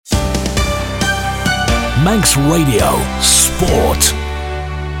Manx Radio Sport.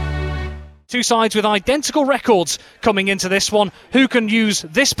 Two sides with identical records coming into this one. Who can use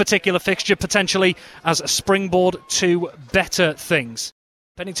this particular fixture potentially as a springboard to better things?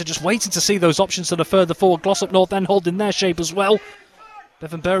 Pennington just waiting to see those options that are further forward. Glossop North End holding their shape as well.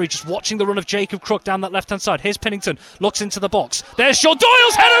 Bevan Bury just watching the run of Jacob Crook down that left-hand side. Here's Pennington, looks into the box. There's Sean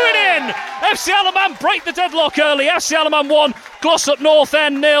Doyle's header it in! FC Alaman break the deadlock early. FC Alaman 1, Glossop North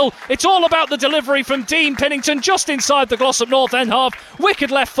End 0. It's all about the delivery from Dean Pennington just inside the Glossop North End half.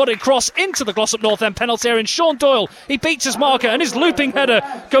 Wicked left-footed cross into the Glossop North End penalty area. And Sean Doyle, he beats his marker and his looping header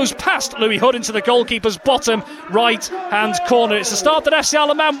goes past Louis Hood into the goalkeeper's bottom right-hand corner. It's the start that FC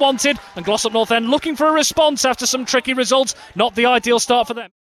Alaman wanted, and Glossop North End looking for a response after some tricky results. Not the ideal start for them.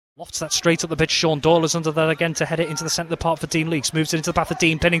 Lofts that straight up the pitch. Sean Doyle is under that again to head it into the centre of the park for Dean Leakes. Moves it into the path of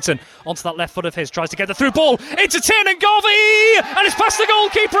Dean Pennington. Onto that left foot of his. Tries to get the through ball into Tiernan Garvey. And it's past the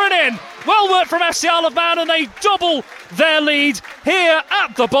goalkeeper and in. Well worked from FC Alaman, and they double their lead here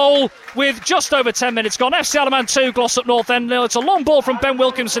at the Bowl with just over 10 minutes gone. FC Alaman 2, Glossop North End 0. It's a long ball from Ben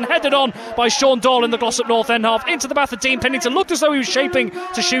Wilkinson, headed on by Sean Doyle in the Glossop North End half into the path of Dean Pennington. Looked as though he was shaping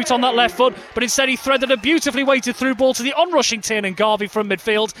to shoot on that left foot, but instead he threaded a beautifully weighted through ball to the onrushing Tiernan Garvey from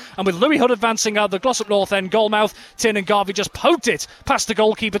midfield. And with Louis Hood advancing out the Glossop North End goalmouth, Tiernan Garvey just poked it past the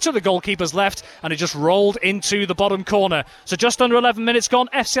goalkeeper to the goalkeeper's left, and it just rolled into the bottom corner. So just under 11 minutes gone.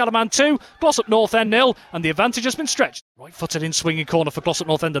 FC Alaman 2, Glossop North End 0, and the advantage has been stretched. Right-footed in swinging corner for Glossop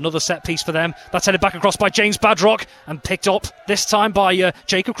North End, another set piece for them. That's headed back across by James Badrock and picked up this time by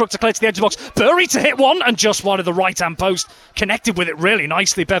Jacob Crook to clear to the edge of the box. Bury to hit one and just wide of the right-hand post. Connected with it really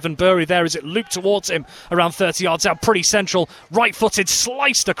nicely, Bevan Bury there as it looped towards him around 30 yards out, pretty central. Right-footed,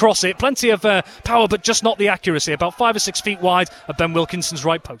 sliced across it. Plenty of power, but just not the accuracy. About 5 or 6 feet wide of Ben Wilkinson's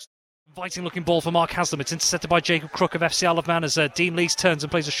right post. Inviting looking ball for Mark Haslam. It's intercepted by Jacob Crook of FC Alaman as Dean Leakes turns and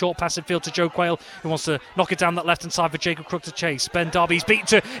plays a short pass in field to Joe Quayle, who wants to knock it down that left hand side for Jacob Crook to chase. Ben Darby's beaten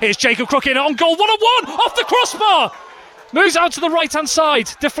to. Here's Jacob Crook in on goal. 1-on-1 off the crossbar. Moves out to the right hand side.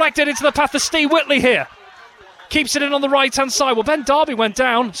 Deflected into the path of Steve Whitley here. Keeps it in on the right hand side. Well, Ben Darby went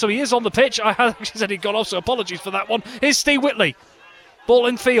down, so he is on the pitch. I actually said he'd gone off, so apologies for that one. Here's Steve Whitley. Ball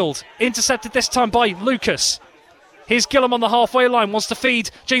in field. Intercepted this time by Lucas. Here's Gillum on the halfway line, wants to feed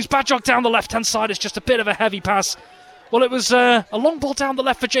James Badrock down the left-hand side. It's just a bit of a heavy pass. Well, it was a long ball down the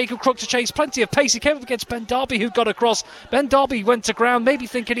left for Jacob Crook to chase. Plenty of pace. He came up against Ben Darby, who got across. Ben Darby went to ground, maybe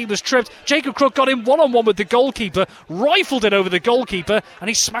thinking he was tripped. Jacob Crook got in one-on-one with the goalkeeper, rifled it over the goalkeeper, and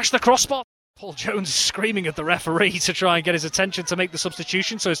he smashed the crossbar. Paul Jones is screaming at the referee to try and get his attention to make the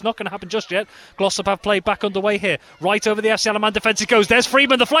substitution, so it's not going to happen just yet. Glossop have play back underway here. Right over the FC Alaman defence it goes. There's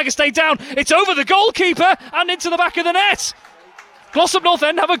Freeman. The flag has stayed down. It's over the goalkeeper and into the back of the net. Glossop North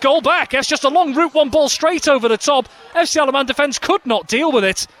End have a goal back. It's just a long route one ball straight over the top. FC Alaman defence could not deal with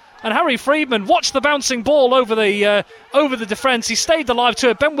it. And Harry Freeman watched the bouncing ball over the defence. He stayed alive to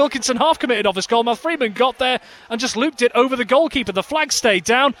it. Ben Wilkinson half committed off his goal. Mal Freeman got there and just looped it over the goalkeeper. The flag stayed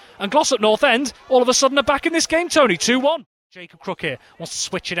down, and Glossop North End all of a sudden are back in this game, Tony. 2-1. Jacob Crook here wants to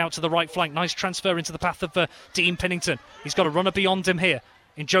switch it out to the right flank. Nice transfer into the path of Dean Pennington. He's got a runner beyond him here.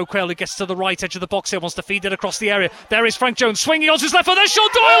 In Joe Quayle, who gets to the right edge of the box here, wants to feed it across the area. There is Frank Jones swinging on his left foot. There's Sean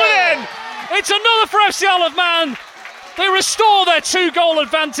Doyle in! It's another for FC Alaman. They restore their 2-goal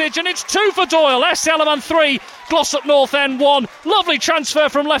advantage, and it's 2 for Doyle. FC Alaman 3, Glossop North End 1. Lovely transfer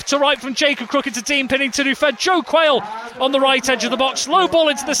from left to right from Jacob Crook into Dean Pennington, who fed Joe Quayle on the right edge of the box. Low ball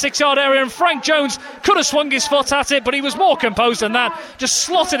into the 6-yard area, and Frank Jones could have swung his foot at it, but he was more composed than that. Just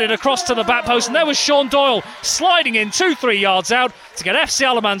slotted it across to the back post, and there was Sean Doyle sliding in 2-3 yards out to get FC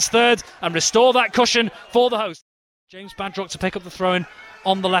Alaman's third and restore that cushion for the host. James Badrock to pick up the throw-in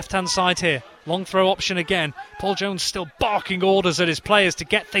on the left-hand side here. Long throw option again. Paul Jones still barking orders at his players to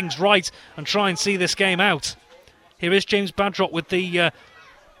get things right and try and see this game out. Here is James Badrock with the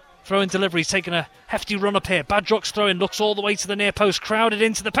throw-in delivery. He's taking a hefty run up here. Badrock's throw-in looks all the way to the near post, crowded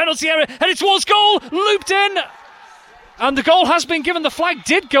into the penalty area, headed towards goal, looped in, and the goal has been given. The flag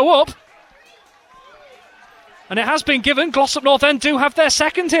did go up, and it has been given. Glossop North End do have their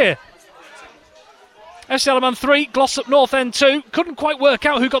second here. FC Alaman 3, Glossop North End 2. Couldn't quite work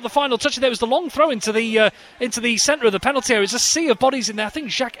out who got the final touch. There was the long throw into the centre of the penalty area. There's a sea of bodies in there. I think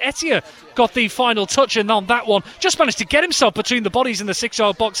Jacques Etienne got the final touch in on that one. Just managed to get himself between the bodies in the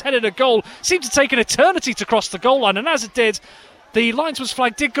 6-yard box, headed a goal. Seemed to take an eternity to cross the goal line, and as it did, the linesman's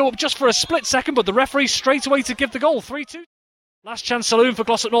flag did go up just for a split second, but the referee straight away to give the goal. 3-2. Last chance saloon for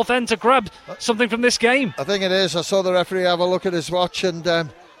Glossop North End to grab something from this game. I think it is. I saw the referee have a look at his watch, and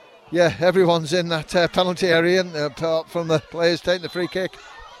yeah, everyone's in that penalty area, apart from the players taking the free kick.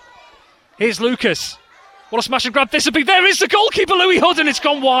 Here's Lucas. What a smash and grab this would be. There is the goalkeeper, Louis Hood, and it's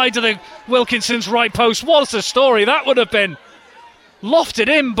gone wide to the Wilkinson's right post. What a story that would have been. Lofted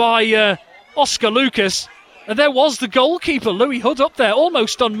in by Oscar Lucas. And there was the goalkeeper, Louis Hood, up there,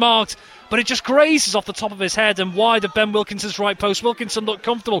 almost unmarked. But it just grazes off the top of his head and wide of Ben Wilkinson's right post. Wilkinson looked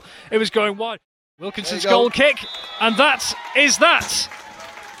comfortable. It was going wide. Wilkinson's goal kick. And that is that.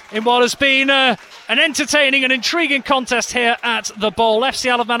 In what has been an entertaining and intriguing contest here at the Bowl. FC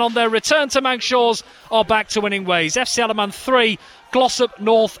Alaman on their return to Manx Shores are back to winning ways. FC Alaman 3, Glossop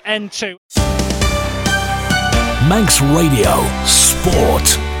North End 2. Manx Radio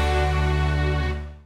Sport.